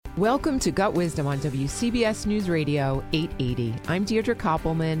Welcome to Gut Wisdom on WCBS News Radio 880. I'm Deirdre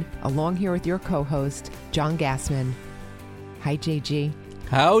Koppelman, along here with your co-host, John Gassman. Hi, JG.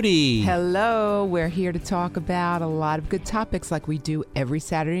 Howdy. Hello. We're here to talk about a lot of good topics like we do every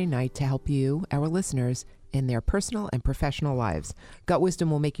Saturday night to help you, our listeners, in their personal and professional lives. Gut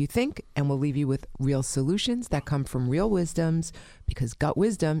Wisdom will make you think and will leave you with real solutions that come from real wisdoms, because Gut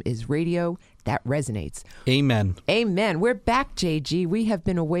Wisdom is radio that resonates. Amen. Amen. We're back, JG. We have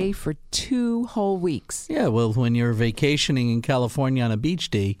been away for 2 whole weeks. Yeah, well, when you're vacationing in California on a beach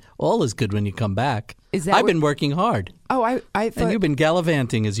day, all is good when you come back. I've been working hard. Oh, I thought... And you've been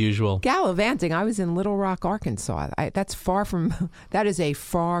gallivanting as usual. Gallivanting? I was in Little Rock, Arkansas. That's far from... That is a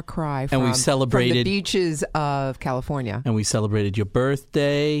far cry from, and we celebrated, from the beaches of California. And we celebrated your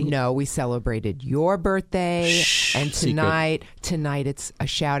birthday. No, we celebrated your birthday. Shh, and tonight it's a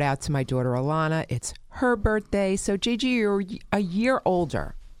shout out to my daughter, Alana. It's her birthday. So, JG, you're a year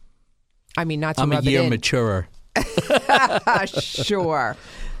older. I mean, not to I'm rub a year it in. maturer. Sure.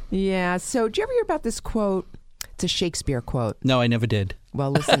 Yeah. So, did you ever hear about this quote? It's a Shakespeare quote. No, I never did.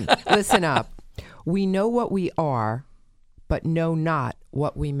 Well, listen up. We know what we are, but know not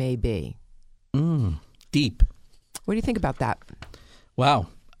what we may be. Deep. What do you think about that? Wow.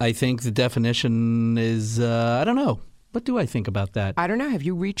 I think the definition is, I don't know. What do I think about that? I don't know.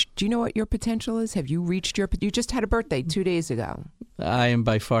 Do you know what your potential is? Have you reached you just had a birthday 2 days ago. I am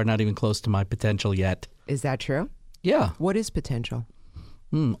by far not even close to my potential yet. Is that true? Yeah. What is potential?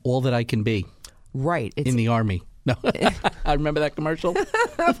 All that I can be. Right. In the Army. No. I remember that commercial.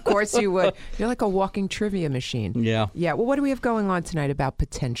 Of course you would. You're like a walking trivia machine. Yeah. Yeah. Well, what do we have going on tonight about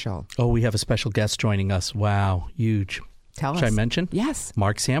potential? Oh, we have a special guest joining us. Wow. Huge. Tell us. Should I mention? Yes.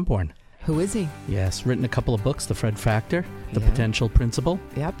 Mark Sanborn. Who is he? Yes. Written a couple of books, The Fred Factor, The Potential Principle.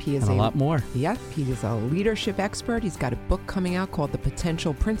 Yep. He is and a lot more. Yep. He is a leadership expert. He's got a book coming out called The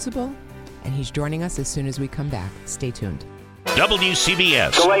Potential Principle, and he's joining us as soon as we come back. Stay tuned.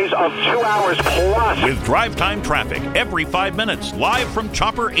 WCBS. Delays of 2 hours plus. With drive time traffic every 5 minutes. Live from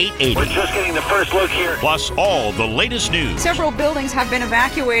Chopper 880. We're just getting the first look here. Plus all the latest news. Several buildings have been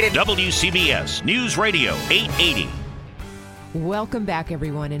evacuated. WCBS News Radio 880. Welcome back,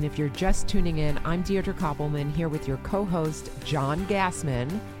 everyone. And if you're just tuning in, I'm Deirdre Koppelman here with your co-host, John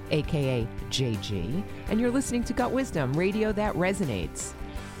Gassman, a.k.a. JG. And you're listening to Gut Wisdom, radio that resonates.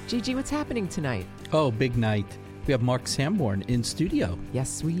 JG, what's happening tonight? Oh, big night. We have Mark Sanborn in studio.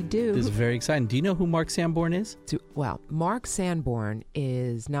 Yes, we do. This is very exciting. Do you know who Mark Sanborn is? Well, Mark Sanborn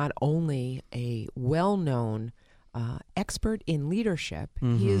is not only a well-known expert in leadership,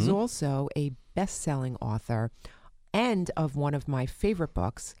 he is also a best-selling author and of one of my favorite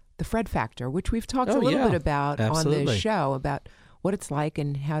books, The Fred Factor, which we've talked a little bit about on this show, about what it's like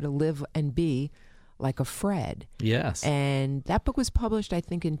and how to live and be like a Fred. Yes. And that book was published, I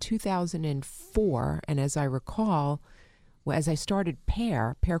think, in 2004. And as I recall, as I started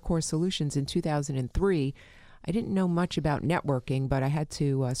Pear Core Solutions in 2003, I didn't know much about networking, but I had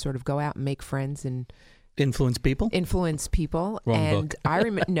to sort of go out and make friends and influence people. Wrong and book. I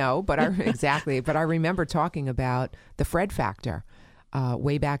remember but I remember talking about the Fred Factor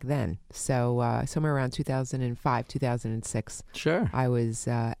way back then. So somewhere around 2005, 2006. Sure. I was,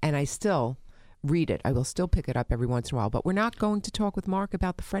 and I still read it. I will still pick it up every once in a while. But we're not going to talk with Mark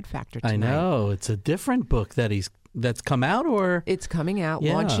about the Fred Factor tonight. I know. It's a different book that's come out, or it's coming out,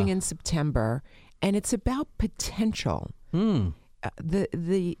 launching in September, and it's about potential.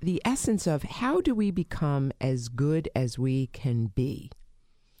 The essence of how do we become as good as we can be,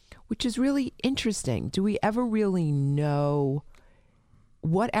 which is really interesting. Do we ever really know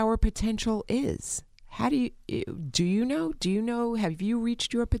what our potential is? How do you know? Do you know? Have you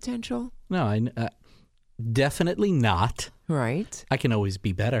reached your potential? No, definitely not. Right. I can always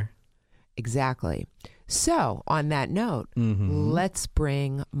be better. Exactly. So, on that note, let's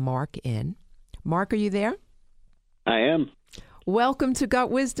bring Mark in. Mark, are you there? I am. Welcome to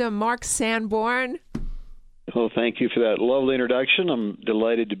Gut Wisdom, Mark Sanborn. Well, thank you for that lovely introduction. I'm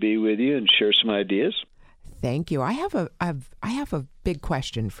delighted to be with you and share some ideas. Thank you. I have a big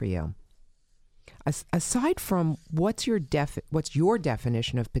question for you. Aside from what's your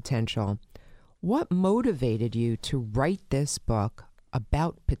definition of potential, what motivated you to write this book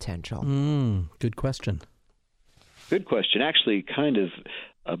about potential? Good question. Good question. Actually, kind of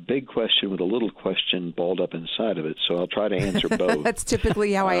a big question with a little question balled up inside of it, so I'll try to answer both. That's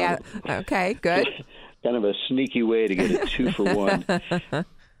typically how I... Okay, good. Kind of a sneaky way to get it 2 for 1.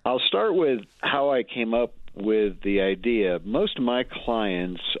 I'll start with how I came up with the idea. Most of my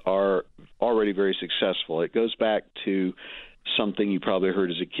clients are already very successful. It goes back to something you probably heard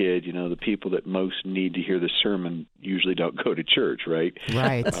as a kid. The people that most need to hear the sermon usually don't go to church, right?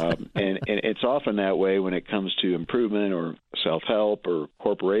 Right. And it's often that way when it comes to improvement or self-help or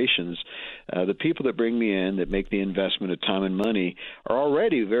corporations. The people that bring me in, that make the investment of time and money, are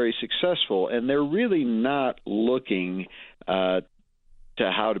already very successful, and they're really not looking to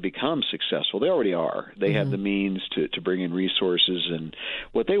how to become successful. They already are. They have the means to bring in resources, and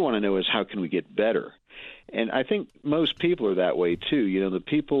what they want to know is how can we get better? And I think most people are that way too. The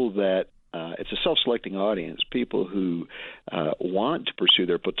people that it's a self-selecting audience. People who want to pursue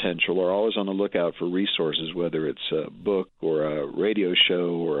their potential are always on the lookout for resources, whether it's a book or a radio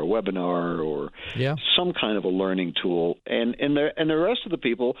show or a webinar or some kind of a learning tool. And the rest of the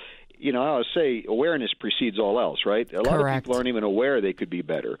people, I always say awareness precedes all else, right? A lot Correct. of people aren't even aware they could be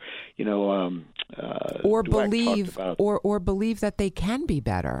better. Or believe that they can be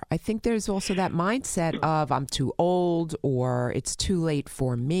better. I think there's also that mindset of I'm too old or it's too late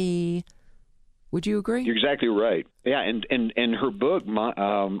for me. Would you agree? You're exactly right. Yeah, and her book,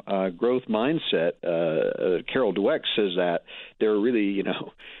 Growth Mindset, Carol Dweck says that there are really,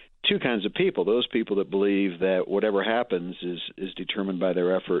 two kinds of people. Those people that believe that whatever happens is determined by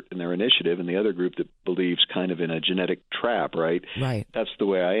their effort and their initiative, and the other group that believes kind of in a genetic trap, right? Right. That's the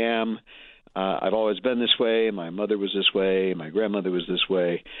way I am. I've always been this way. My mother was this way. My grandmother was this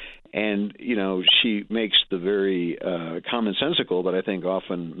way. And, she makes the very commonsensical, but I think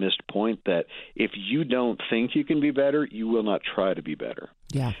often missed point that if you don't think you can be better, you will not try to be better.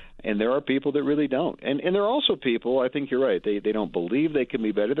 Yeah. And there are people that really don't. And there are also people, I think you're right, they don't believe they can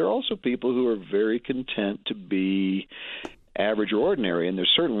be better. There are also people who are very content to be average or ordinary, and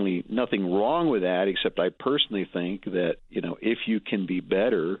there's certainly nothing wrong with that, except I personally think that, if you can be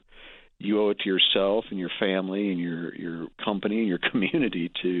better, you owe it to yourself and your family and your company and your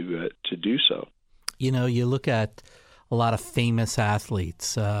community to do so. You look at a lot of famous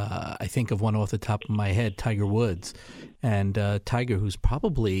athletes. I think of one off the top of my head, Tiger Woods. And Tiger, who's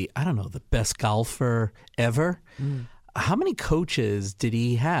probably, the best golfer ever. How many coaches did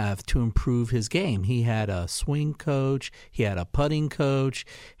he have to improve his game? He had a swing coach. He had a putting coach.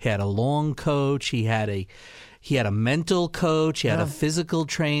 He had a long coach. He had a mental coach. He had a physical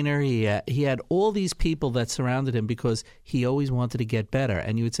trainer. He had all these people that surrounded him because he always wanted to get better.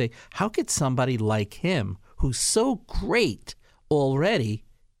 And you would say, how could somebody like him, who's so great already,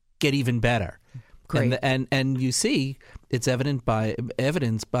 get even better? Great. And you see it's evidenced by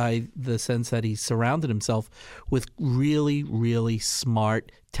the sense that he surrounded himself with really, really smart,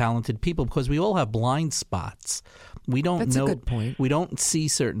 talented people, because we all have blind spots. We don't That's know. a good point. We don't see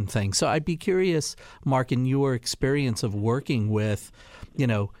certain things. So I'd be curious, Mark, in your experience of working with,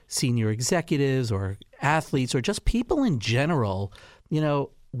 senior executives or athletes or just people in general,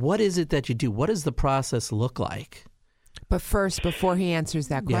 what is it that you do? What does the process look like? But first, before he answers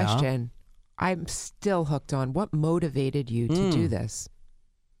that question, I'm still hooked on what motivated you to do this.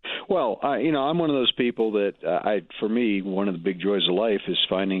 Well, I'm one of those people that for me, one of the big joys of life is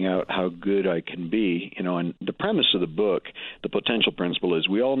finding out how good I can be. And the premise of the book, the potential principle, is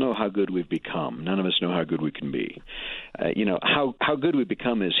we all know how good we've become. None of us know how good we can be. How good we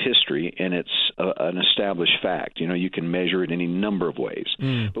become is history, and it's an established fact. You can measure it any number of ways.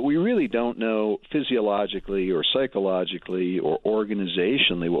 But we really don't know physiologically or psychologically or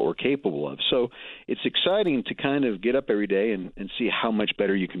organizationally what we're capable of. So it's exciting to kind of get up every day and see how much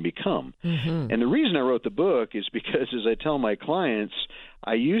better you can become. And the reason I wrote the book is because, as I tell my clients,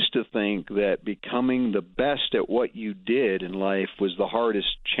 I used to think that becoming the best at what you did in life was the hardest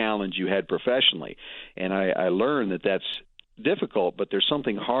challenge you had professionally. And I learned that that's difficult, but there's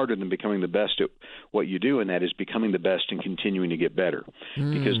something harder than becoming the best at what you do, and that is becoming the best and continuing to get better.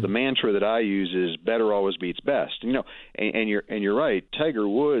 Because the mantra that I use is better always beats best. And you're right. Tiger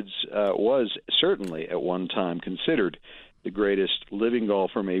Woods was certainly at one time considered the greatest living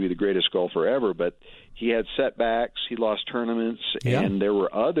golfer, maybe the greatest golfer ever, but he had setbacks, he lost tournaments, and there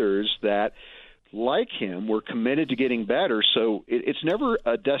were others that, like him, were committed to getting better. So it's never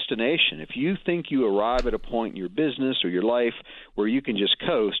a destination. If you think you arrive at a point in your business or your life where you can just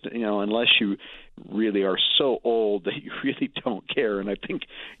coast, unless you really are so old that you really don't care. And I think,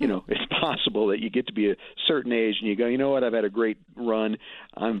 it's possible that you get to be a certain age and you go, you know what, I've had a great run.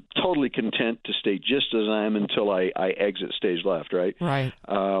 I'm totally content to stay just as I am until I exit stage left, right? Right.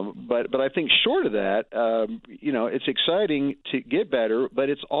 But I think short of that, it's exciting to get better, but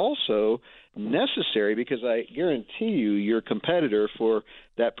it's also necessary, because I guarantee you your competitor for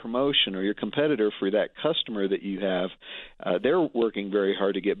that promotion or your competitor for that customer that you have, they're working very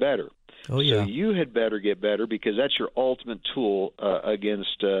hard to get better. Oh, yeah. So you had better get better, because that's your ultimate tool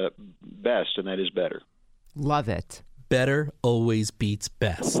against best, and that is better. Love it. better always beats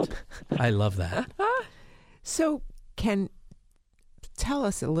best. I love that. So, tell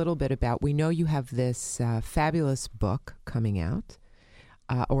us a little bit about, we know you have this fabulous book coming out,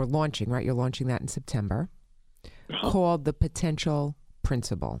 or launching, right? You're launching that in September, called The Potential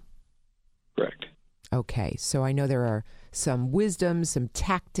Principle. Correct. Okay, so I know there are some wisdom, some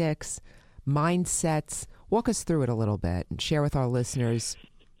tactics, mindsets. Walk us through it a little bit and share with our listeners.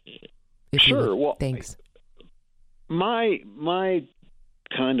 Sure. Well, thanks. My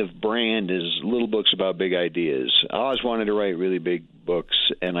kind of brand is little books about big ideas. I always wanted to write really big books,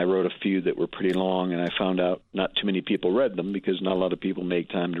 and I wrote a few that were pretty long, and I found out not too many people read them because not a lot of people make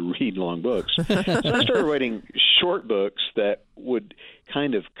time to read long books. So I started writing short books that would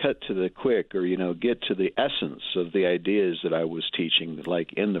kind of cut to the quick, or, get to the essence of the ideas that I was teaching,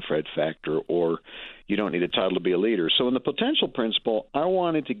 like in the Fred Factor, or you don't need a title to be a leader. So in the Potential Principle, I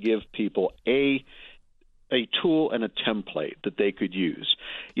wanted to give people a tool and a template that they could use.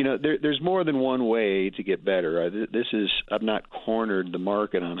 There's more than one way to get better. I've not cornered the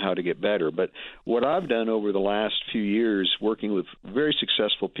market on how to get better, but what I've done over the last few years working with very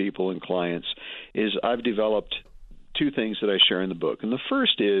successful people and clients is I've developed two things that I share in the book. And the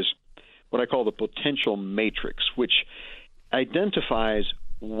first is what I call the potential matrix, which identifies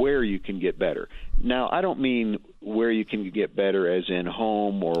where you can get better. Now, I don't mean where you can get better as in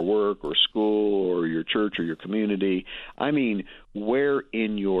home or work or school or your church or your community. I mean where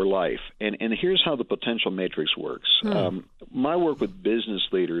in your life. And here's how the potential matrix works. My work with business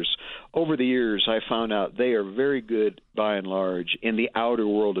leaders, over the years, I found out they are very good, by and large, in the outer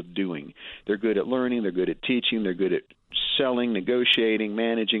world of doing. They're good at learning, they're good at teaching, they're good at selling, negotiating,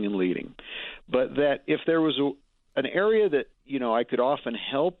 managing, and leading. But that if there was an area that I could often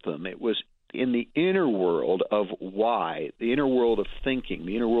help them, it was in the inner world of why, the inner world of thinking,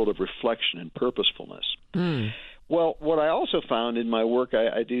 the inner world of reflection and purposefulness. Well, what I also found in my work,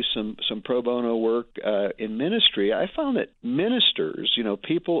 I do some pro bono work in ministry. I found that ministers,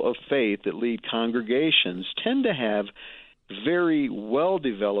 people of faith that lead congregations, tend to have very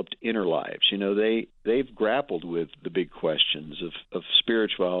well-developed inner lives. They've grappled with the big questions of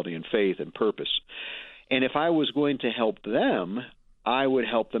spirituality and faith and purpose. And if I was going to help them, I would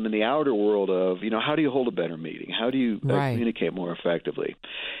help them in the outer world of, how do you hold a better meeting? How do you communicate more effectively?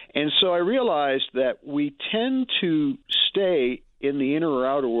 And so I realized that we tend to stay in the inner or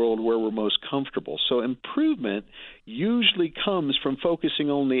outer world where we're most comfortable. So improvement usually comes from focusing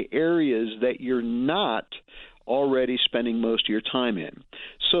on the areas that you're not already spending most of your time in.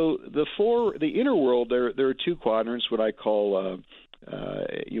 So the inner world, there are two quadrants, what I call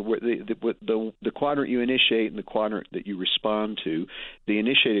the quadrant you initiate and the quadrant that you respond to. The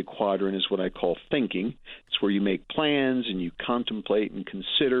initiated quadrant is what I call thinking. It's where you make plans and you contemplate and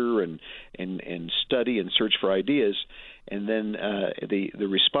consider and study and search for ideas. And then the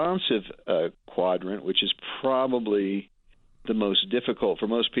responsive quadrant, which is probably the most difficult for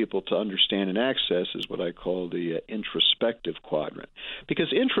most people to understand and access, is what I call the introspective quadrant.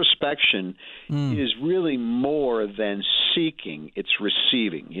 Because introspection is really more than seeking, it's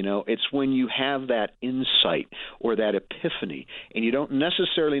receiving. It's when you have that insight or that epiphany, and you don't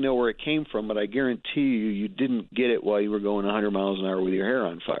necessarily know where it came from, but I guarantee you didn't get it while you were going 100 miles an hour with your hair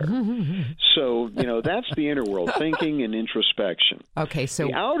on fire. So, that's the inner world, thinking and introspection. Okay, so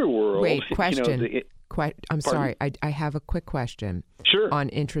the outer world... Wait, question. I'm Pardon? sorry, I have a quick question. Sure. On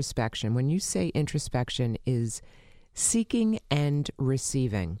introspection. When you say introspection is seeking and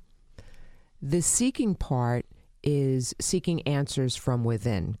receiving, the seeking part is seeking answers from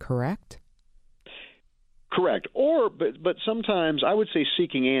within, correct? Correct. But sometimes I would say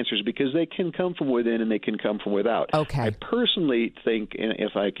seeking answers because they can come from within and they can come from without. Okay. I personally think, and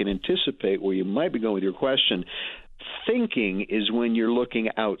if I can anticipate where you might be going with your question, thinking is when you're looking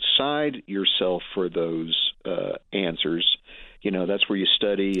outside yourself for those answers. That's where you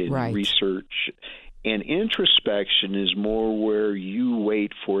study and research. And introspection is more where you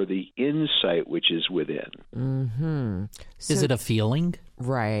wait for the insight which is within. Mm-hmm. So, is it a feeling?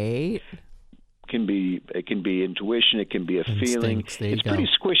 Right. It can be intuition. It can be a feeling. It's pretty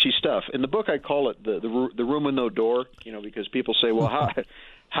squishy stuff. In the book, I call it the room with no door. Because people say, "Well,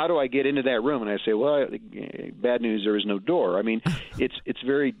 how do I get into that room?" And I say, "Well, bad news, there is no door." I mean, it's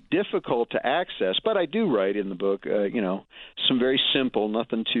very difficult to access. But I do write in the book, some very simple,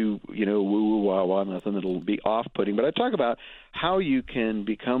 nothing too woo woo wah wah, nothing that'll be off-putting. But I talk about how you can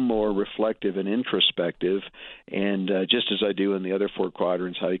become more reflective and introspective, and just as I do in the other four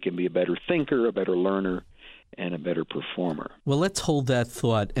quadrants, how you can be a better thinker, a better learner, and a better performer. Well, let's hold that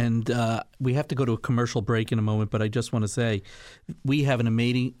thought. And we have to go to a commercial break in a moment, but I just want to say we have an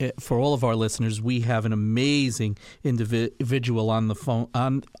amazing, for all of our listeners, we have an amazing individual on the phone,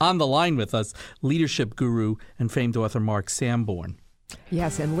 on the line with us, leadership guru and famed author Mark Sanborn.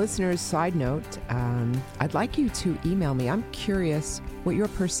 Yes, and listeners, side note, I'd like you to email me. I'm curious what your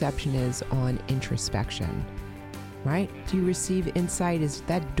perception is on introspection, right? Do you receive insight? Is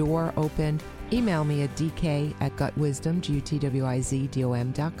that door open? Email me at dk@gutwisdom,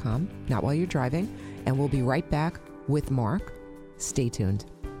 GUTWIZDOM.com, not while you're driving, and we'll be right back with Mark. Stay tuned.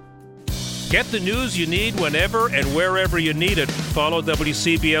 Get the news you need whenever and wherever you need it. Follow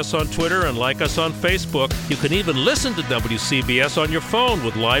WCBS on Twitter and like us on Facebook. You can even listen to WCBS on your phone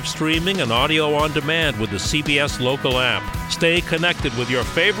with live streaming and audio on demand with the CBS local app. Stay connected with your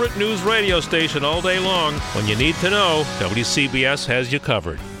favorite news radio station all day long. When you need to know, WCBS has you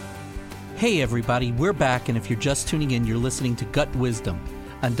covered. Hey everybody, we're back, and if you're just tuning in, you're listening to Gut Wisdom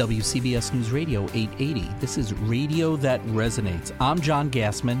on WCBS News Radio 880. This is Radio That Resonates. I'm John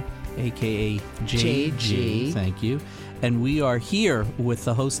Gassman, a.k.a. JG. Thank you. And we are here with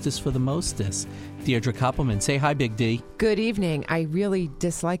the hostess for the mostess, Deirdre Koppelman. Say hi, Big D. Good evening. I really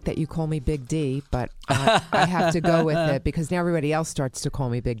dislike that you call me Big D, but I have to go with it because now everybody else starts to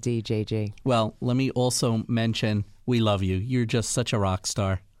call me Big D, JG. Well, let me also mention we love you. You're just such a rock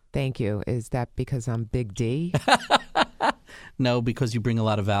star. Thank you. Is that because I'm Big D? No, because you bring a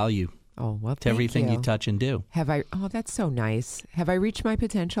lot of value. Oh, well, to everything you touch and do. Have I? Oh, that's so nice. Have I reached my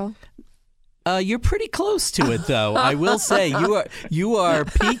potential? You're pretty close to it, though. I will say you are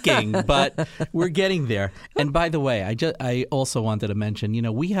peaking, but we're getting there. And by the way, I also wanted to mention,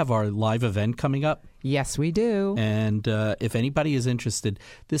 we have our live event coming up. Yes, we do. And if anybody is interested,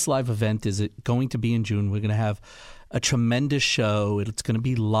 this live event is going to be in June. We're going to have a tremendous show. It's going to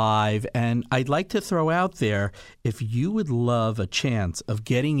be live. And I'd like to throw out there, if you would love a chance of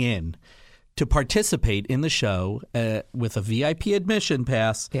getting in to participate in the show with a VIP admission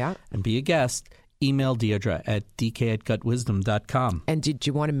pass and be a guest, email Deirdre at dk@gutwisdom.com. And did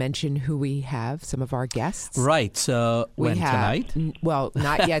you want to mention who we have, some of our guests? Right. So tonight? Well,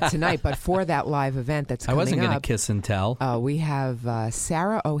 not yet tonight, but for that live event that's coming up. I wasn't going to kiss and tell. We have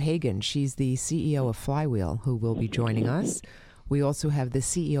Sarah O'Hagan. She's the CEO of Flywheel, who will be joining us. We also have the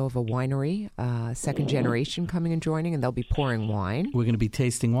CEO of a winery, second generation, coming and joining, and they'll be pouring wine. We're going to be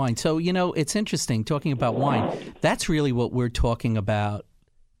tasting wine. So, it's interesting, talking about wine. That's really what we're talking about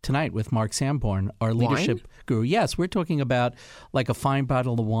tonight with Mark Sanborn, our leadership guru. Yes, we're talking about like a fine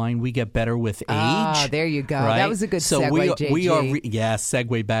bottle of wine. We get better with age. Ah, there you go. Right? That was a good segue, JG. We are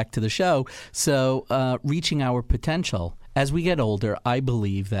segue back to the show. So reaching our potential. As we get older, I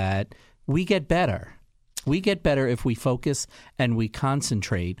believe that we get better. We get better if we focus and we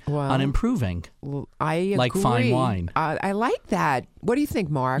concentrate on improving. Well, I agree. Like fine wine. I like that. What do you think,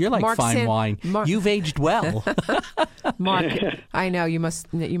 Mark? You're like fine wine. You've aged well. Mark, I know you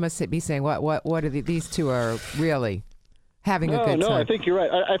must be saying what are these two are really having a good time. No, I think you're right.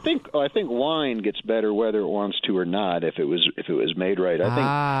 I think wine gets better whether it wants to or not. If it was made right,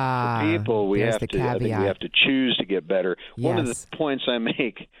 I think for people we have to choose to get better. Yes. One of the points I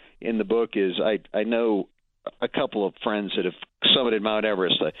make in the book is I know a couple of friends that have summited Mount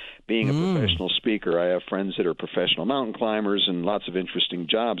Everest. Being a professional speaker, I have friends that are professional mountain climbers and lots of interesting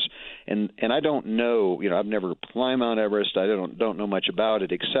jobs. And I don't know, I've never climbed Mount Everest. I don't know much about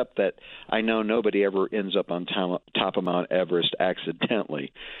it, except that I know nobody ever ends up on top of Mount Everest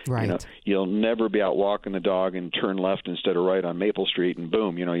accidentally. Right. You'll never be out walking the dog and turn left instead of right on Maple Street, and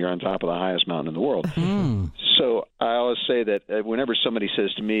boom, you're on top of the highest mountain in the world. So I always say that whenever somebody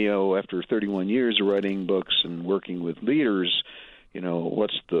says to me, after 31 years of writing books and working with leaders,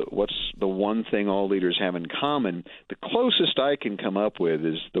 what's the one thing all leaders have in common? The closest I can come up with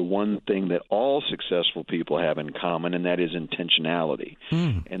is the one thing that all successful people have in common, and that is intentionality.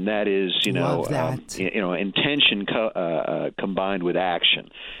 And that is, intention combined with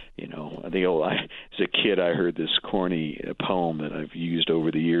action. As a kid, I heard this corny poem that I've used over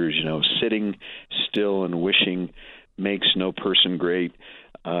the years. Sitting still and wishing makes no person great.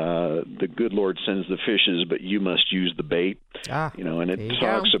 The good Lord sends the fishes, but you must use the bait. And it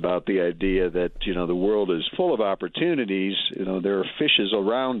talks about the idea that, the world is full of opportunities. There are fishes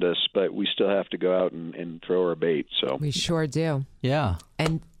around us, but we still have to go out and throw our bait. So we sure do. Yeah.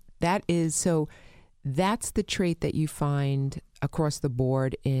 And that's the trait that you find across the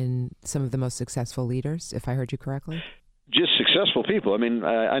board in some of the most successful leaders, if I heard you correctly? Just successful people. I mean,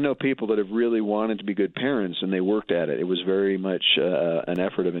 I know people that have really wanted to be good parents, and they worked at it. It was very much an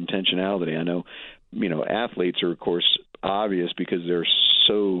effort of intentionality. I know, athletes are, of course, obvious because they're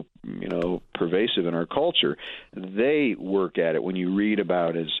so pervasive in our culture. They work at it. When you read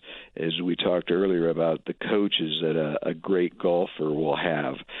about, as we talked earlier, about the coaches that a great golfer will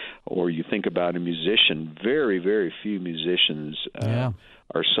have, or you think about a musician, very, very few musicians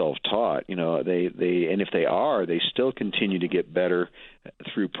are self-taught. They and if they are, they still continue to get better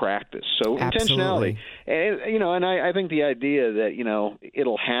through practice. So Absolutely. intentionality, and I think the idea that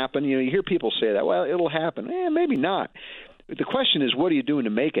it'll happen. You hear people say that. Well, it'll happen. Maybe not. The question is, what are you doing to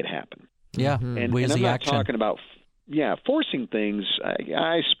make it happen? Yeah, and I'm not talking about forcing things.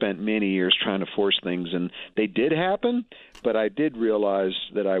 I spent many years trying to force things, and they did happen, but I did realize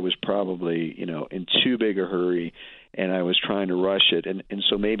that I was probably in too big a hurry, and I was trying to rush it. And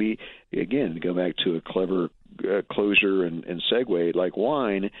so maybe, again, to go back to a clever closure and segue, like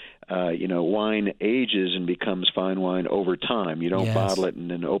wine, wine ages and becomes fine wine over time. You don't bottle it and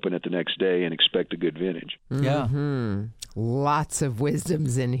then open it the next day and expect a good vintage. Yeah. Mm-hmm. Lots of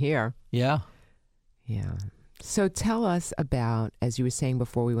wisdoms in here. Yeah. Yeah. So tell us about, as you were saying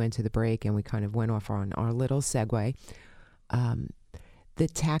before we went to the break and we kind of went off on our little segue, the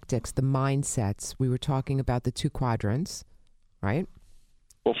tactics, the mindsets. We were talking about the 2 quadrants, right?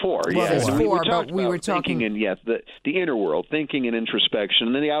 Well, 4, well, there's 4, but we were talking... the inner world, thinking and introspection,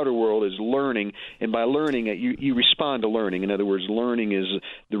 and then the outer world is learning, and by learning, you respond to learning. In other words, learning is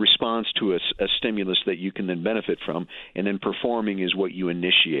the response to a stimulus that you can then benefit from, and then performing is what you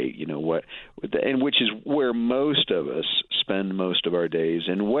initiate, and which is where most of us spend most of our days,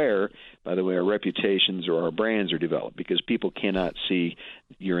 and where, by the way, our reputations or our brands are developed, because people cannot see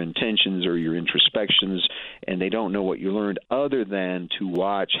your intentions or your introspections, and they don't know what you learned other than to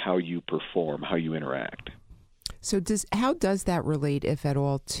watch how you perform, how you interact. So how does that relate, if at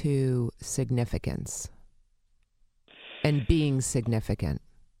all, to significance and being significant?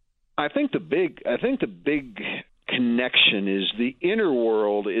 I think the big connection is the inner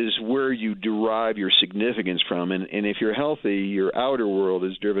world is where you derive your significance from, and if you're healthy, your outer world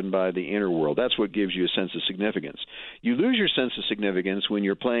is driven by the inner world. That's what gives you a sense of significance. You lose your sense of significance when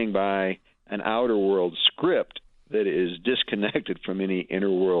you're playing by an outer world script that is disconnected from any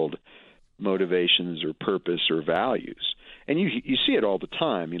inner world motivations or purpose or values. And you see it all the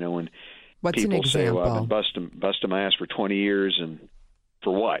time, when What's people an example? say, well, I've been busting my ass for 20 years, and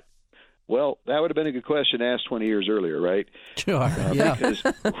for what? Well, that would have been a good question to ask 20 years earlier, right? Sure, yeah. Because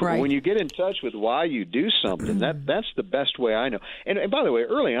right. When you get in touch with why you do something, that's the best way I know. And by the way,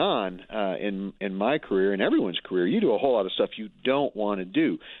 early on in my career and everyone's career, you do a whole lot of stuff you don't want to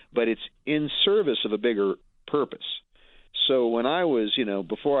do, but it's in service of a bigger purpose. So when I was,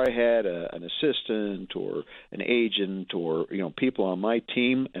 before I had an assistant or an agent or, people on my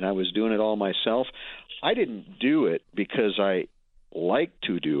team and I was doing it all myself, I didn't do it because I liked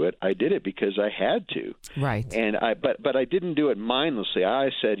to do it. I did it because I had to. Right. And but I didn't do it mindlessly. I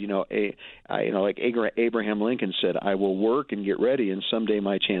said, like Abraham Lincoln said, I will work and get ready, and someday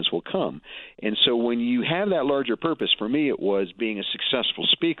my chance will come. And so when you have that larger purpose, for me, it was being a successful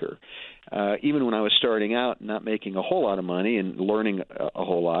speaker. Even when I was starting out, not making a whole lot of money and learning a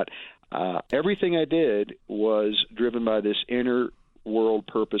whole lot, everything I did was driven by this inner world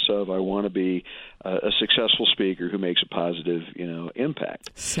purpose of I want to be a successful speaker who makes a positive,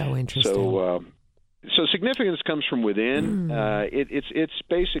 impact. So interesting. So significance comes from within. It's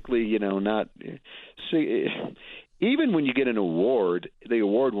basically, not. See, even when you get an award, the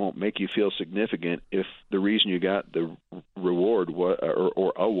award won't make you feel significant if the reason you got the reward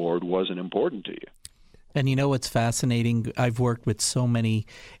or award wasn't important to you. And you know what's fascinating? I've worked with so many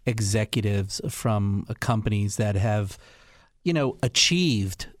executives from companies that have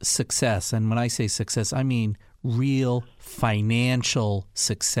achieved success. And when I say success, I mean real financial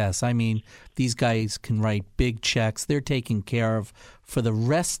success. I mean, these guys can write big checks. They're taken care of for the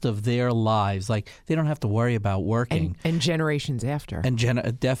rest of their lives. Like, they don't have to worry about working. And generations after. And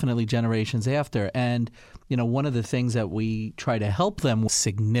definitely generations after. And, one of the things that we try to help them with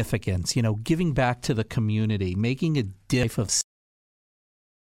significance, giving back to the community, making a difference of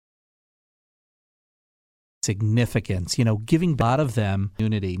significance, giving a lot of them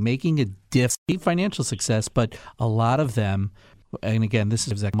unity, making a difference, financial success, but a lot of them, and again, this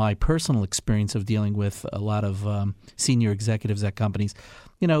is my personal experience of dealing with a lot of senior executives at companies,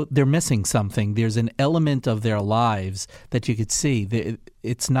 they're missing something. There's an element of their lives that you could see.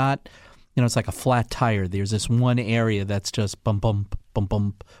 It's not, it's like a flat tire. There's this one area that's just bum, bum, bum,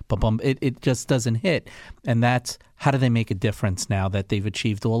 bum, bum, bum. It just doesn't hit. And that's, how do they make a difference now that they've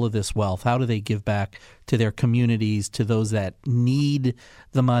achieved all of this wealth? How do they give back to their communities, to those that need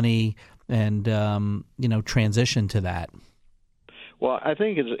the money, and, transition to that? Well, I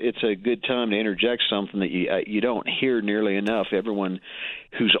think it's a good time to interject something that you don't hear nearly enough. Everyone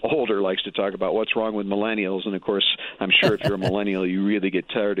who's older likes to talk about what's wrong with millennials, and of course, I'm sure if you're a millennial, you really get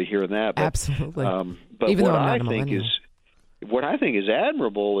tired of hearing that. But, Absolutely. But Even what though I'm not I a think millennial. what I think is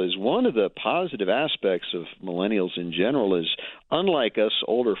admirable is one of the positive aspects of millennials in general is, unlike us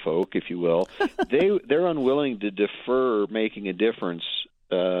older folk, if you will, they're unwilling to defer making a difference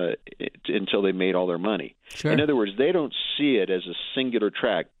until they made all their money. Sure. In other words, they don't see it as a singular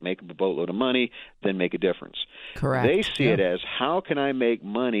track, make a boatload of money, then make a difference. Correct. They see it as, how can I make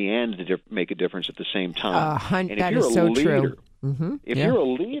money and make a difference at the same time? And if that you're is a so leader, true. Mm-hmm. If you're a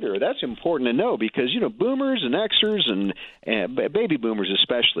leader, that's important to know because, boomers and Xers and baby boomers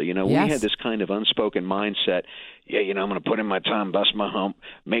especially, we Yes. had this kind of unspoken mindset. Yeah, I'm going to put in my time, bust my hump,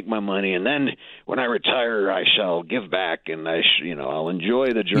 make my money, and then when I retire, I shall give back, and I'll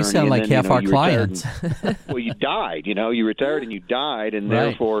enjoy the journey. You sound like and then, half our you retired clients. well, you died. You retired and you died, and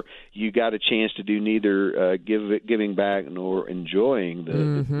therefore you got a chance to do neither giving back nor enjoying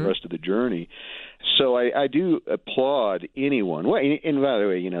the rest of the journey. So I do applaud anyone. Well, and by the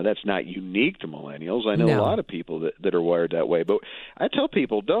way, that's not unique to millennials. I know a lot of people that are wired that way. But I tell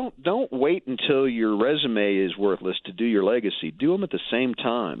people, don't wait until your resume is worthless to do your legacy. Do them at the same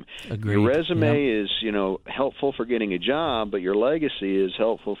time. Agreed. Your resume is, helpful for getting a job, but your legacy is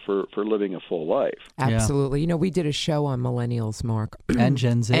helpful for living a full life. Absolutely. We did a show on millennials, Mark. And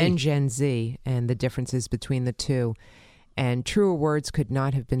Gen Z. And Gen Z, and the differences between the two. And truer words could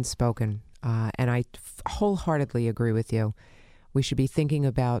not have been spoken. And I wholeheartedly agree with you. We should be thinking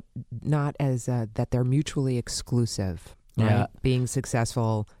about not as that they're mutually exclusive, right? Yeah. Being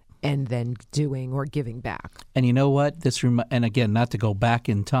successful and then doing or giving back. And you know what? And again, not to go back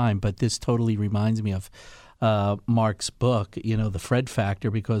in time, but this totally reminds me of Mark's book, The Fred Factor,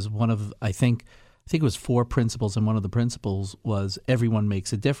 because I think it was 4 principles, and one of the principles was everyone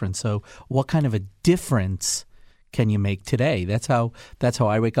makes a difference. So what kind of a difference can you make today? That's how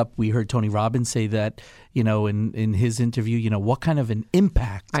I wake up. We heard Tony Robbins say that, in his interview, what kind of an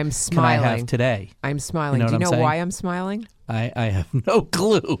impact I'm smiling. can I have today? I'm smiling. You know do you what I'm know saying? why I'm smiling? I have no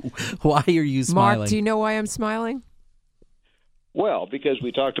clue. Why are you smiling? Mark, do you know why I'm smiling? Well, because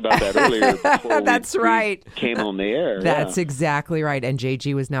we talked about that earlier before That's we right. came on the air. That's yeah. exactly right. And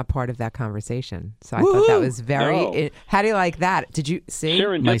JG was not part of that conversation. So I thought that was very... No. How do you like that? Did you see?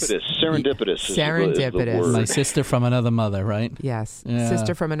 Serendipitous. Serendipitous. Is the word. My sister from another mother, right? Yes. Yeah.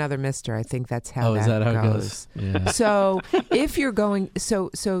 Sister from another mister. I think that's how Is that how it goes? Yeah. So if you're going... So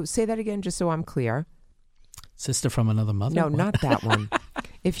say that again just so I'm clear. Sister from another mother? No, What? not that one.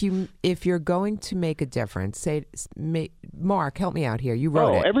 If you're going to make a difference, Mark, help me out here. You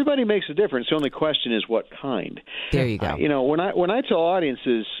wrote it. Everybody makes a difference. The only question is what kind. There you go. When I tell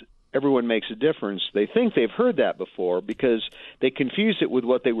audiences everyone makes a difference, they think they've heard that before because they confuse it with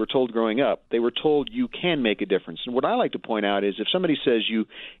what they were told growing up. They were told you can make a difference. And what I like to point out is if somebody says you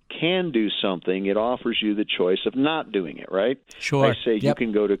can do something, it offers you the choice of not doing it, right? Sure. I say you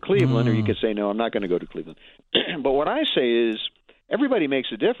can go to Cleveland or you can say, no, I'm not going to go to Cleveland. But what I say is everybody makes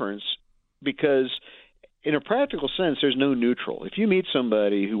a difference because in a practical sense, there's no neutral. If you meet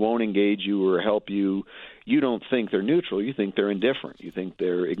somebody who won't engage you or help you, you don't think they're neutral. You think they're indifferent. You think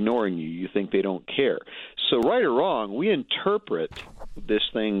they're ignoring you. You think they don't care. So right or wrong, we interpret this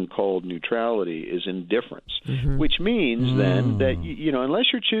thing called neutrality as indifference, which means then that, unless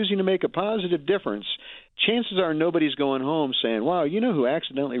you're choosing to make a positive difference, chances are nobody's going home saying, wow, who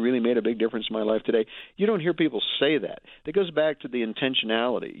accidentally really made a big difference in my life today? You don't hear people say that. That goes back to the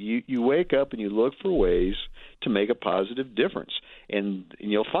intentionality. You wake up and you look for ways to make a positive difference. And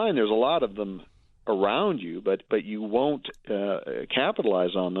you'll find there's a lot of them around you, but you won't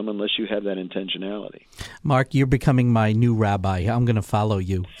capitalize on them unless you have that intentionality. Mark, you're becoming my new rabbi. I'm going to follow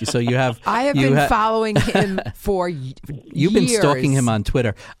you. So you have. I have been following him for years. You've been stalking him on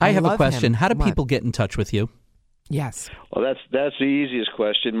Twitter. I have a question. Him. How do people get in touch with you? Yes. Well, that's the easiest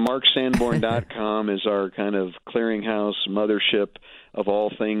question. MarkSanborn.com is our kind of clearinghouse, mothership of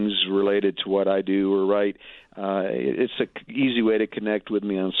all things related to what I do or write. It's an easy way to connect with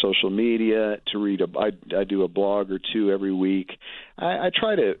me on social media, to read. I do a blog or two every week. I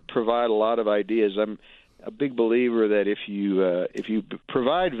try to provide a lot of ideas. I'm a big believer that if you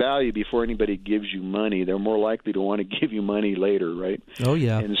provide value before anybody gives you money, they're more likely to want to give you money later, right? Oh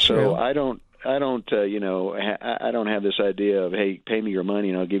yeah. And so true. I don't have this idea of, hey, pay me your money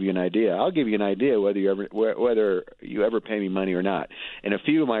and I'll give you an idea. I'll give you an idea whether you ever pay me money or not. And a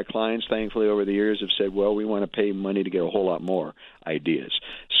few of my clients, thankfully, over the years have said, well, we want to pay money to get a whole lot more ideas.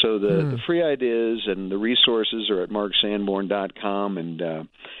 So the free ideas and the resources are at marksanborn.com, and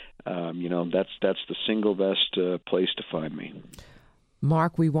that's the single best place to find me.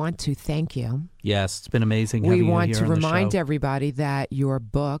 Mark, we want to thank you. Yes, it's been amazing We having you want here to on the remind show. everybody that your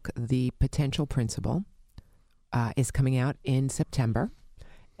book, The Potential Principle, is coming out in September.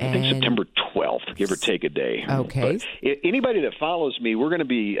 I think September 12th, give or take a day. Okay. But anybody that follows me, we're going to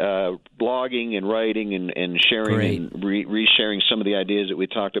be blogging and writing and sharing Great. and resharing some of the ideas that we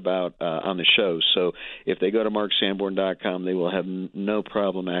talked about on the show. So if they go to marksanborn.com, they will have no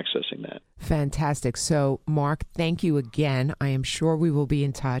problem accessing that. Fantastic. So, Mark, thank you again. I am sure we will be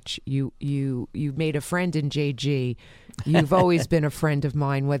in touch. You made a friend in JG. You've always been a friend of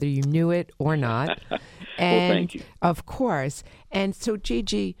mine, whether you knew it or not. And Well, thank you. Of course. And so,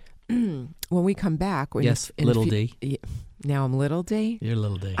 JG, when we come back, Yes, Little D. Now I'm Little D. You're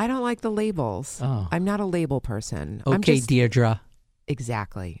Little D. I don't like the labels. Oh. I'm not a label person. I'm Okay, just, Deirdre.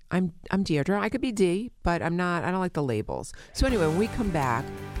 Exactly. I'm Deirdre. I could be D, but I'm not. I don't like the labels. So anyway, when we come back,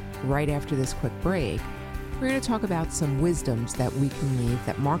 right after this quick break, we're going to talk about some wisdoms that we can leave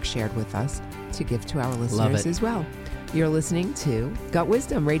that Mark shared with us to give to our listeners it. as well. You're listening to Gut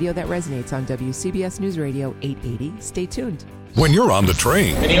Wisdom, radio that resonates on WCBS News Radio 880. Stay tuned. When you're on the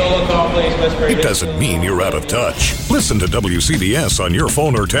train, it doesn't mean you're out of touch. Listen to WCBS on your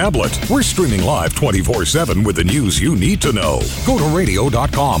phone or tablet. We're streaming live 24/7 with the news you need to know. Go to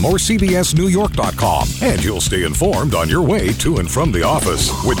radio.com or cbsnewyork.com, and you'll stay informed on your way to and from the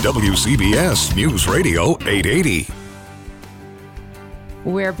office with WCBS News Radio 880.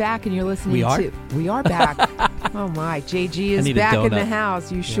 We're back, and you're listening We are? to... We are back. Oh, my. JG is need a back in the donut.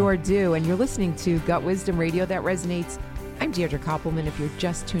 house. You sure do. And you're listening to Gut Wisdom Radio that resonates. I'm Deirdre Koppelman. If you're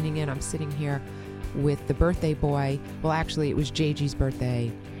just tuning in, I'm sitting here with the birthday boy. Well, actually, it was JG's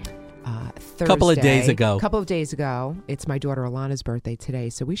birthday Thursday. Couple of days ago. It's my daughter Alana's birthday today,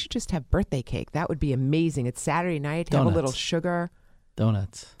 so we should just have birthday cake. That would be amazing. It's Saturday night. Have a little Donuts. sugar.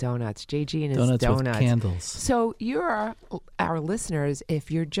 Donuts. JG and his Donuts with candles. So you're our listeners, if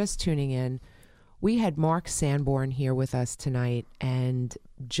you're just tuning in, we had Mark Sanborn here with us tonight, and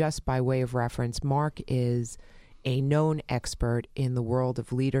just by way of reference, Mark is a known expert in the world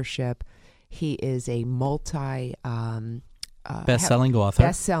of leadership. He is a Best-selling author.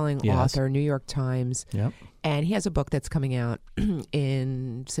 Best-selling Yes. author, New York Times. Yep. And he has a book that's coming out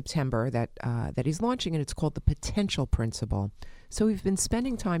in September that he's launching, and it's called The Potential Principle. So we've been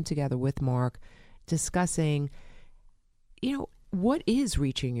spending time together with Mark discussing, what is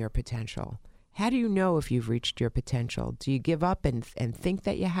reaching your potential? How do you know if you've reached your potential? Do you give up and think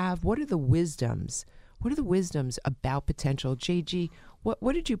that you have? What are the wisdoms? What are the wisdoms about potential? JG,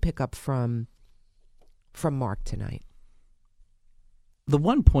 what did you pick up from Mark tonight? The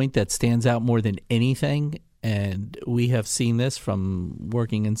one point that stands out more than anything, and we have seen this from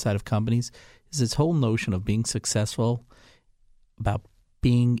working inside of companies, is this whole notion of being successful about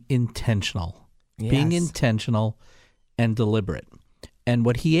being intentional. Yes. Being intentional and deliberate. And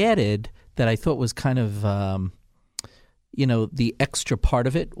what he added that I thought was kind of, the extra part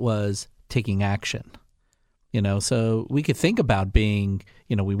of it was taking action. So we could think about being,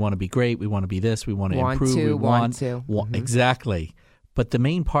 we want to be great, we want to be this, we want to improve. Want to. Mm-hmm. Exactly. But the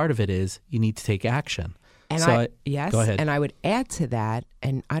main part of it is you need to take action. And so yes, go ahead. And I would add to that,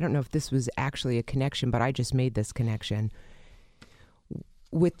 and I don't know if this was actually a connection, but I just made this connection.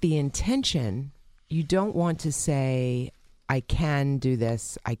 With the intention, you don't want to say, I can do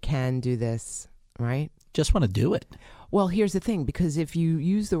this, right? Just want to do it. Well, here's the thing, because if you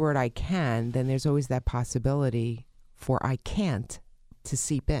use the word I can, then there's always that possibility for I can't to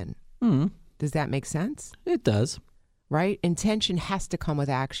seep in. Mm, Does that make sense? it does. Right? Intention has to come with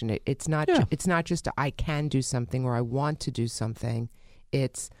action. It's not just a, I can do something or I want to do something.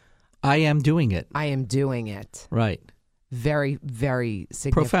 It's I am doing it. I am doing it. Right. Very, very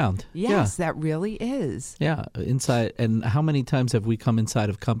significant. Profound. Yes, that really is. Yeah. Inside. And how many times have we come inside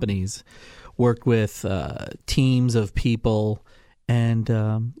of companies, worked with teams of people, and,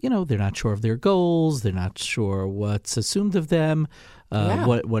 they're not sure of their goals. They're not sure what's assumed of them.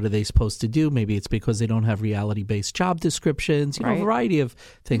 What are they supposed to do? Maybe it's because they don't have reality-based job descriptions, a variety of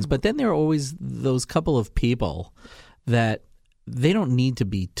things. But then there are always those couple of people that they don't need to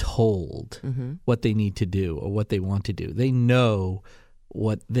be told what they need to do or what they want to do. They know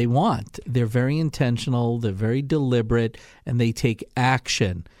what they want. They're very intentional. They're very deliberate, and they take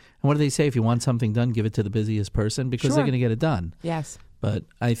action. And what do they say? If you want something done, give it to the busiest person because they're going to get it done. Yes. But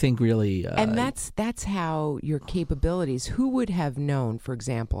I think really... and that's how your capabilities, who would have known, for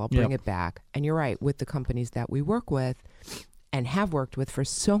example, I'll bring it back, and you're right, with the companies that we work with and have worked with for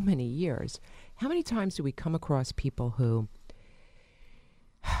so many years, how many times do we come across people who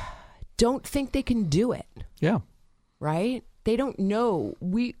don't think they can do it? Yeah. Right? they don't know.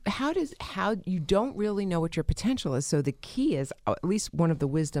 How you don't really know what your potential is. So the key is, at least one of the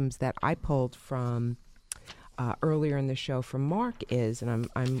wisdoms that I pulled from earlier in the show from Mark is, and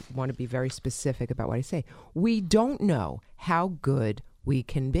I want to be very specific about what I say. We don't know how good we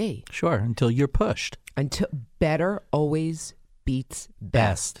can be. Sure, until you're pushed. Until better always beats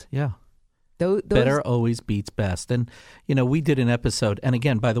best. Yeah. Those, better always beats best. And, we did an episode. And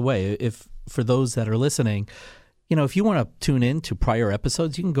again, by the way, if for those that are listening, if you want to tune in to prior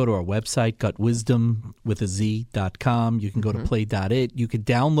episodes, you can go to our website, gutwisdom.com. You can go to play.it. You could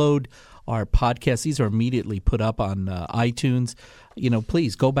download our podcasts. These are immediately put up on iTunes.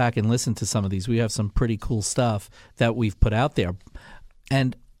 Please go back and listen to some of these. We have some pretty cool stuff that we've put out there.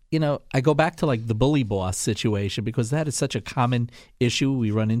 And, I go back to like the bully boss situation because that is such a common issue we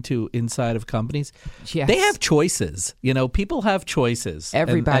run into inside of companies. Yes. They have choices. People have choices.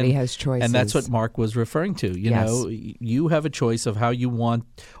 Everybody has choices. And that's what Mark was referring to. You have a choice of how you want,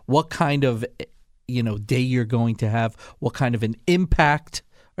 what kind of, day you're going to have, what kind of an impact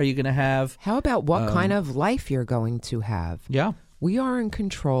are you going to have. How about what kind of life you're going to have? Yeah. We are in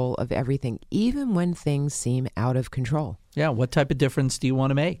control of everything, even when things seem out of control. Yeah. What type of difference do you want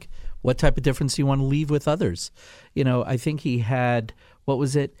to make? What type of difference do you want to leave with others? I think he had, what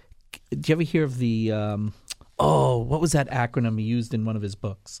was it? Did you ever hear of the, what was that acronym he used in one of his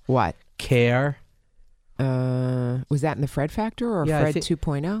books? What? CARE. Was that in the Fred Factor or Fred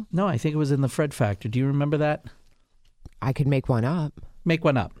 2.0? No, I think it was in the Fred Factor. Do you remember that? I could make one up. Make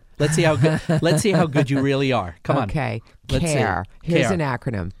one up. Let's see how good. Let's see how good you really are. Come on. Okay. Let's CARE. See. Here's CARE. an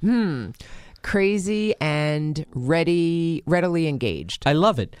acronym. Crazy and readily engaged. I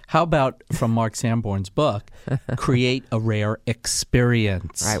love it. How about from Mark Sanborn's book, create a rare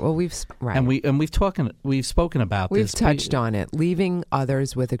experience. Right. Well, we've spoken about this. We've touched on it. Leaving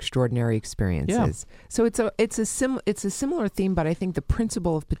others with extraordinary experiences. Yeah. So it's a similar theme, but I think the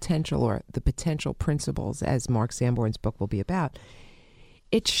principle of potential, or the potential principles, as Mark Sanborn's book will be about,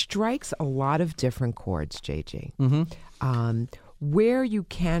 it strikes a lot of different chords, JG. Mm-hmm. Where you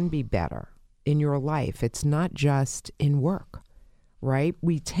can be better in your life. It's not just in work, right?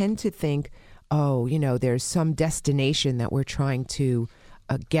 We tend to think, there's some destination that we're trying to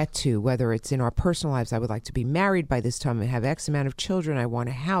get to, whether it's in our personal lives. I would like to be married by this time and have X amount of children. I want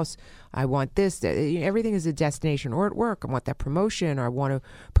a house. I want this. Everything is a destination. Or at work, I want that promotion, or I want to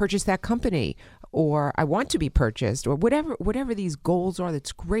purchase that company, or I want to be purchased, or whatever these goals are.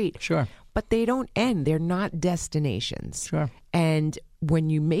 That's great. Sure. But they don't end. They're not destinations. Sure. And when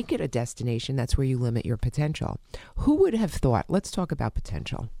you make it a destination, that's where you limit your potential. Who would have thought? Let's talk about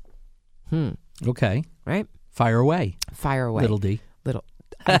potential. Okay. Right? Fire away. Fire away. Little D. Little.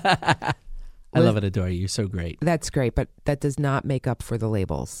 I love and adore you. You're so great. That's great, but that does not make up for the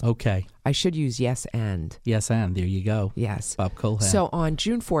labels. Okay. I should use yes and. Yes and. There you go. Yes. Bob Colhan. So on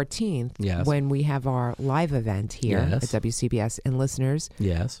June 14th, yes, when we have our live event here at WCBS, and listeners,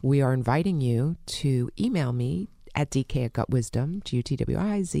 yes, we are inviting you to email me at dk@gutwisdom,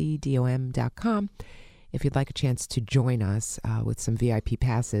 GUTWIZDOM.com, if you'd like a chance to join us with some VIP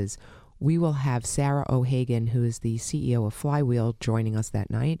passes. We will have Sarah O'Hagan, who is the CEO of Flywheel, joining us that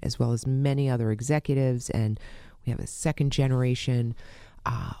night, as well as many other executives. And we have a second-generation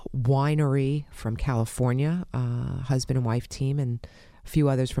winery from California, husband and wife team, and a few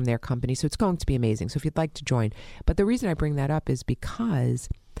others from their company. So it's going to be amazing. So if you'd like to join. But the reason I bring that up is because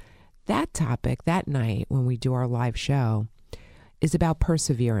that topic, that night when we do our live show, is about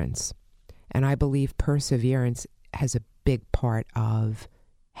perseverance. And I believe perseverance has a big part of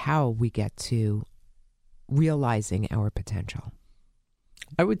how we get to realizing our potential.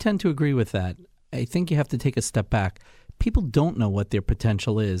 I would tend to agree with that. I think you have to take a step back. People don't know what their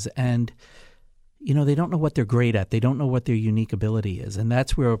potential is, and they don't know what they're great at. They don't know what their unique ability is. And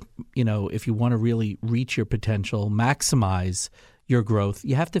that's where, if you want to really reach your potential, maximize your growth,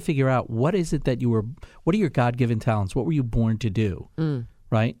 you have to figure out what is it that what are your God-given talents? What were you born to do?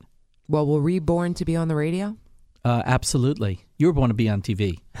 Right? Well, were we born to be on the radio? Absolutely. You were born to be on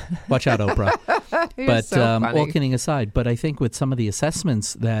TV. Watch out, Oprah. But so funny. All kidding aside, but I think with some of the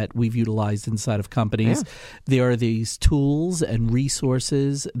assessments that we've utilized inside of companies, there are these tools and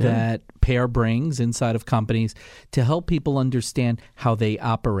resources that Pear brings inside of companies to help people understand how they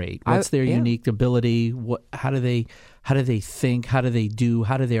operate. What's their unique ability? How do they think? How do they do?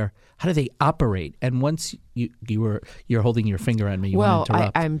 How do they operate? And once you're holding your finger at me, you want to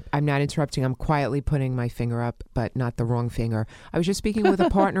interrupt. I'm not interrupting. I'm quietly putting my finger up, but not the wrong finger. I was just speaking with a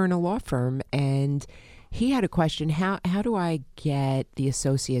partner in a law firm, and he had a question. How do I get the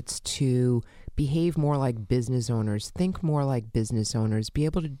associates to behave more like business owners, think more like business owners, be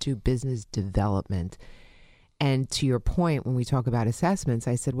able to do business development? And to your point, when we talk about assessments,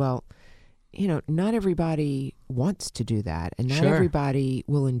 I said, well, not everybody wants to do that, and not everybody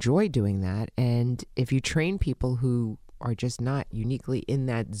will enjoy doing that. And if you train people who are just not uniquely in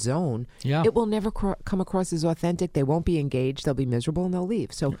that zone, it will never come across as authentic. They won't be engaged. They'll be miserable and they'll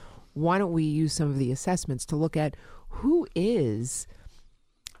leave. So why don't we use some of the assessments to look at who is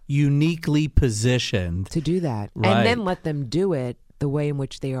uniquely positioned to do that, and then let them do it the way in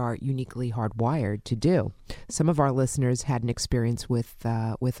which they are uniquely hardwired to do. Some of our listeners had an experience with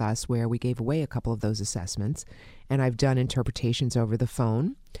us where we gave away a couple of those assessments, and I've done interpretations over the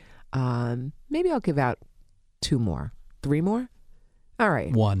phone. Maybe I'll give out 2 more. 3 more? All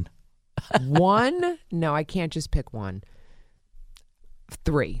right. 1. 1? No, I can't just pick 1.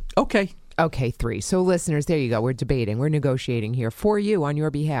 3. Okay. Okay, 3. So listeners, there you go. We're debating. We're negotiating here for you on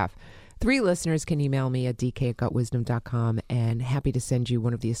your behalf. 3 listeners can email me at dk@gutwisdom.com, and happy to send you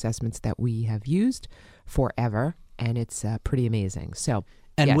one of the assessments that we have used forever, and it's pretty amazing. So,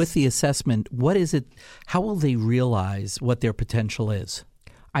 and with the assessment, what is it? How will they realize what their potential is?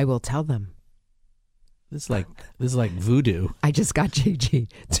 I will tell them. This is like voodoo. I just got JG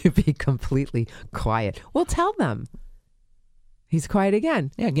to be completely quiet. Well, tell them. He's quiet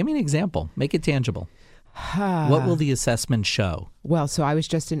again. Yeah, give me an example. Make it tangible. What will the assessment show? Well, so I was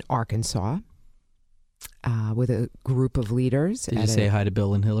just in Arkansas with a group of leaders. Did you say hi to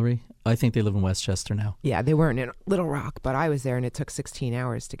Bill and Hillary? I think they live in Westchester now. Yeah, they weren't in Little Rock, but I was there, and it took 16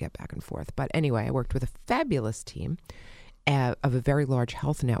 hours to get back and forth. But anyway, I worked with a fabulous team of a very large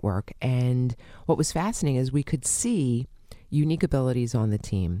health network. And what was fascinating is we could see unique abilities on the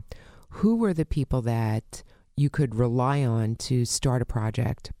team. Who were the people that you could rely on to start a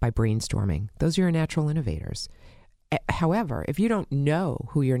project by brainstorming? Those are your natural innovators. However, if you don't know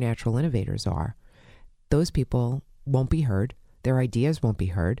who your natural innovators are, those people won't be heard, their ideas won't be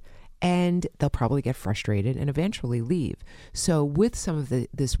heard, and they'll probably get frustrated and eventually leave. So with some of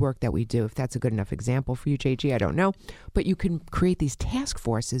this work that we do, if that's a good enough example for you, JG, I don't know, but you can create these task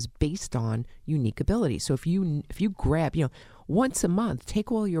forces based on unique abilities. So if you grab, once a month,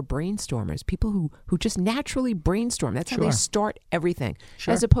 take all your brainstormers, people who just naturally brainstorm. That's how they start everything,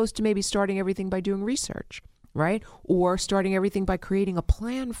 as opposed to maybe starting everything by doing research, right? Or starting everything by creating a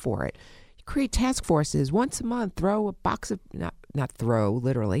plan for it. You create task forces once a month, throw a box of, not throw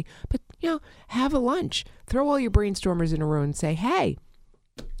literally, but, have a lunch. Throw all your brainstormers in a room and say, hey,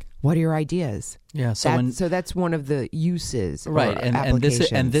 what are your ideas? Yeah, so that's one of the uses, right? Or and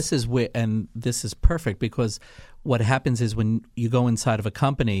this is perfect, because what happens is when you go inside of a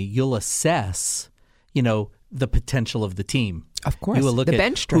company, you'll assess, the potential of the team. Of course, you will look the at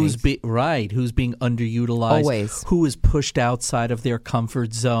bench strength. who's being underutilized, always, who is pushed outside of their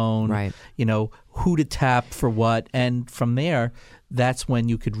comfort zone, right? Who to tap for what, and from there, that's when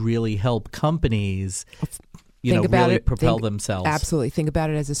you could really help companies. Really propel themselves. Absolutely. Think about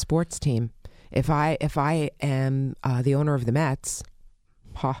it as a sports team. If I am the owner of the Mets,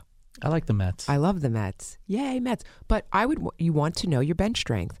 I like the Mets. I love the Mets. Yay, Mets. But you want to know your bench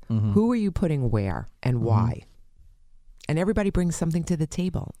strength. Mm-hmm. Who are you putting where and why? And everybody brings something to the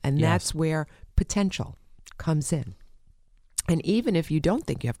table. And that's where potential comes in. And even if you don't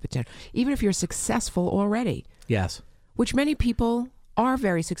think you have potential, even if you're successful already. Yes. Which many people are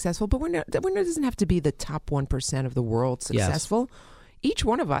very successful, but it doesn't have to be the top 1% of the world successful. Yes. Each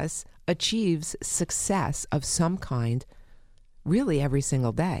one of us achieves success of some kind really every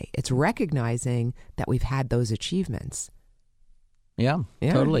single day. It's recognizing that we've had those achievements. Yeah,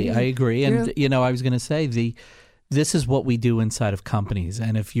 totally. I agree. And, I was going to say this is what we do inside of companies.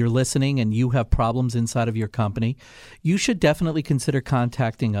 And if you're listening and you have problems inside of your company, you should definitely consider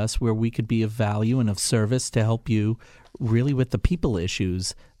contacting us, where we could be of value and of service to help you really with the people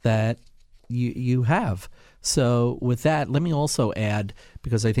issues that you have. So with that, let me also add,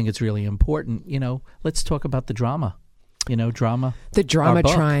 because I think it's really important, let's talk about the drama. Drama. The drama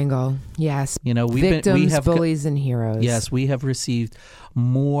triangle. Yes. Victims, bullies, and heroes. Yes, we have received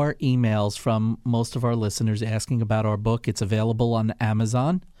more emails from most of our listeners asking about our book. It's available on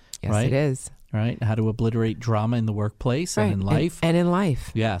Amazon. Yes, right? It is. Right. How to obliterate drama in the workplace and in life. And in life.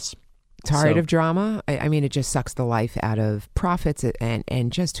 Yes. Tired of drama? I mean, it just sucks the life out of profits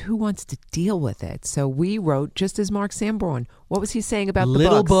and just who wants to deal with it? So we wrote, just as Mark Sanborn, what was he saying about the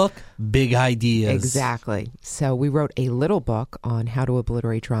little books? book, big ideas. Exactly. So we wrote a little book on how to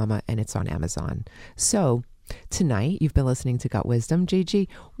obliterate drama, and it's on Amazon. So tonight, you've been listening to Gut Wisdom. JG,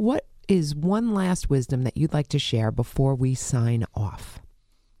 what is one last wisdom that you'd like to share before we sign off?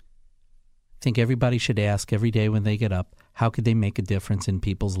 I think everybody should ask every day when they get up, how could they make a difference in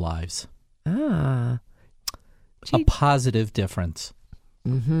people's lives? A positive difference.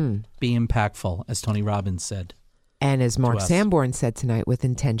 Be impactful, as Tony Robbins said. And as Mark us. Sanborn said tonight, with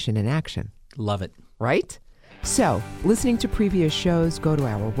intention and action. Love it. Right? So, listening to previous shows, go to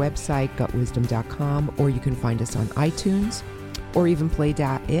our website, gutwisdom.com, or you can find us on iTunes, or even play it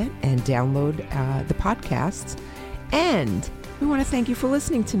and download the podcasts. And we want to thank you for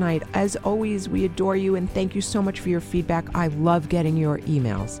listening tonight. As always, we adore you and thank you so much for your feedback. I love getting your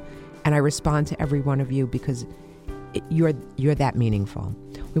emails, and I respond to every one of you because you're that meaningful.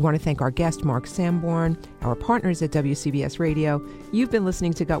 We want to thank our guest, Mark Sanborn, our partners at WCBS Radio. You've been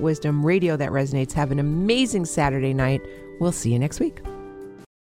listening to Gut Wisdom, radio that resonates. Have an amazing Saturday night. We'll see you next week.